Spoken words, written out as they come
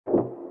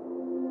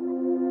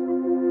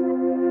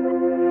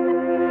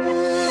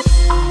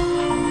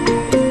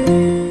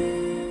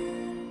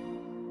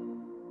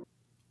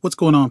What's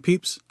going on,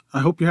 peeps? I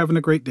hope you're having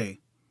a great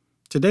day.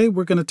 Today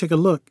we're going to take a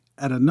look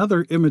at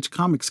another Image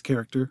Comics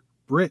character,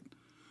 Brit,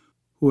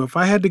 who, if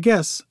I had to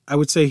guess, I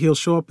would say he'll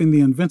show up in the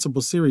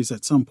Invincible series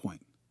at some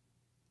point.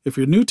 If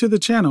you're new to the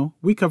channel,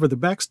 we cover the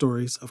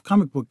backstories of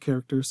comic book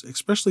characters,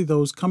 especially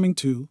those coming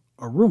to,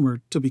 or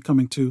rumored to be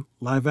coming to,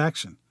 live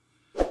action.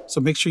 So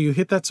make sure you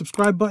hit that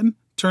subscribe button,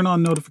 turn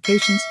on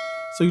notifications,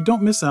 so you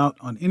don't miss out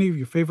on any of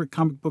your favorite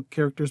comic book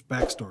characters'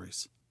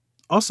 backstories.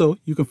 Also,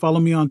 you can follow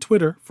me on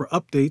Twitter for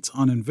updates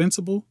on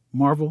Invincible,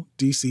 Marvel,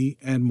 DC,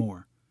 and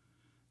more.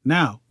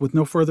 Now, with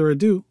no further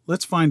ado,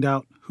 let's find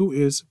out who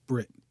is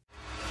Brit.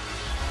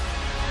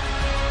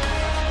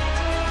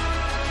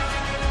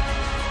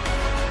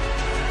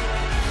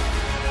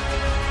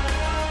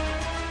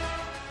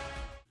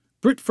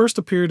 Brit first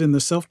appeared in the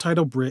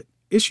self-titled Brit,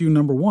 issue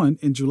number 1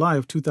 in July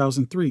of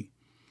 2003.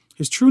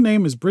 His true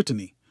name is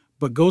Brittany,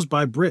 but goes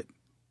by Brit.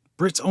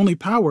 Brit's only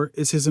power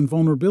is his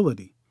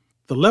invulnerability.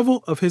 The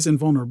level of his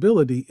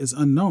invulnerability is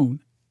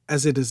unknown,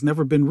 as it has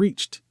never been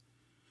reached.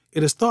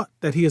 It is thought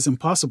that he is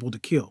impossible to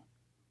kill.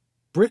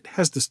 Brit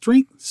has the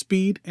strength,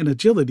 speed, and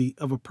agility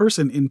of a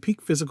person in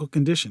peak physical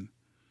condition.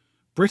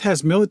 Brit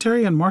has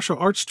military and martial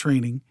arts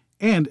training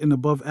and an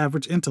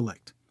above-average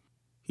intellect.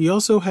 He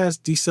also has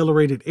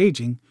decelerated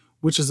aging,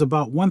 which is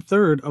about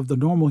 1/3 of the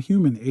normal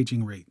human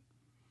aging rate.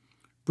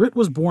 Brit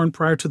was born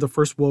prior to the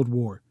First World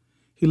War.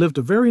 He lived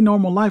a very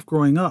normal life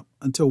growing up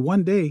until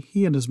one day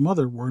he and his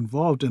mother were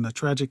involved in a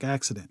tragic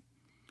accident.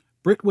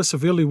 Brit was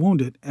severely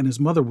wounded and his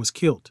mother was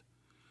killed.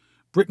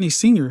 Brittany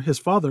Sr., his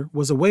father,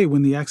 was away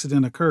when the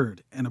accident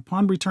occurred, and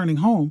upon returning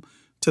home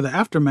to the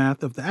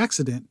aftermath of the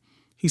accident,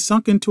 he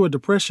sunk into a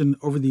depression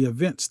over the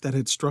events that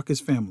had struck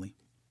his family.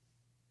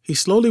 He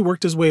slowly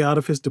worked his way out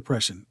of his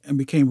depression and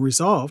became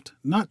resolved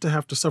not to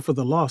have to suffer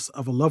the loss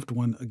of a loved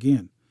one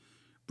again.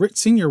 Brit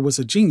Sr. was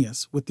a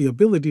genius with the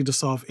ability to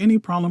solve any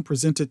problem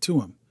presented to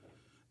him.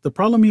 The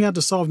problem he had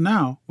to solve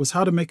now was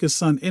how to make his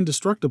son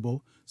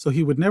indestructible so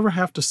he would never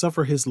have to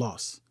suffer his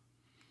loss.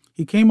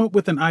 He came up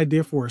with an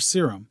idea for a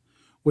serum,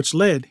 which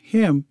led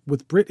him,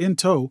 with Brit in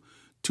tow,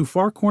 to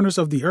far corners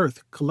of the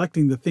earth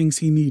collecting the things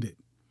he needed.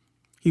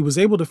 He was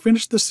able to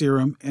finish the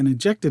serum and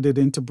injected it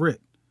into Brit.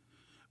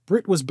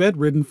 Brit was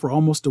bedridden for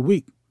almost a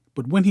week,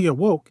 but when he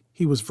awoke,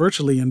 he was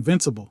virtually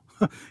invincible.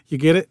 You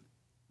get it?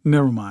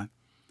 Never mind.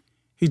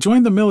 He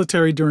joined the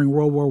military during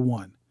World War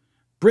I.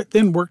 Brit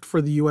then worked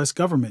for the U.S.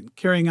 government,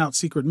 carrying out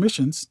secret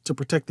missions to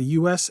protect the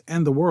U.S.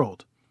 and the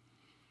world.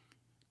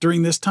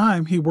 During this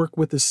time, he worked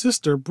with his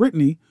sister,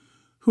 Brittany,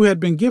 who had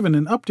been given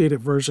an updated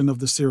version of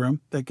the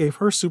serum that gave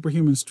her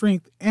superhuman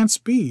strength and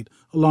speed,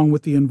 along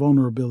with the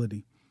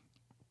invulnerability.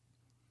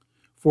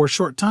 For a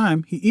short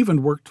time, he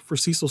even worked for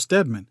Cecil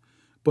Stedman,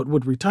 but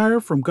would retire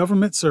from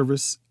government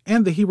service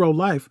and the hero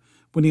life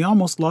when he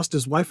almost lost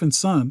his wife and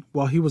son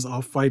while he was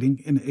off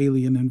fighting an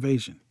alien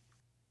invasion.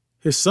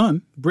 His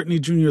son, Brittany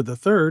Jr.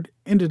 III,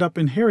 ended up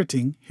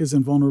inheriting his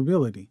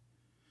invulnerability.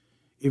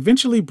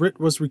 Eventually, Brit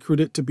was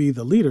recruited to be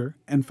the leader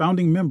and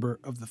founding member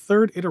of the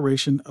third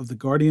iteration of the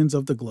Guardians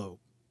of the Globe.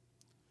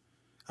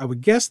 I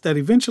would guess that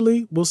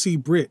eventually we'll see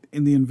Brit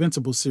in the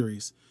Invincible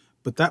series,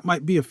 but that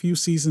might be a few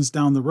seasons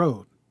down the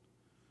road.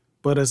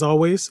 But as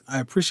always, I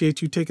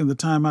appreciate you taking the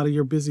time out of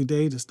your busy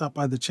day to stop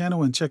by the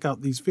channel and check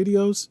out these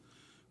videos.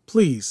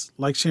 Please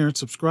like, share, and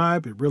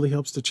subscribe. It really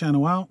helps the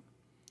channel out.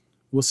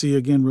 We'll see you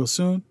again real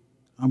soon.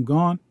 I'm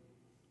gone.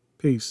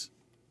 Peace.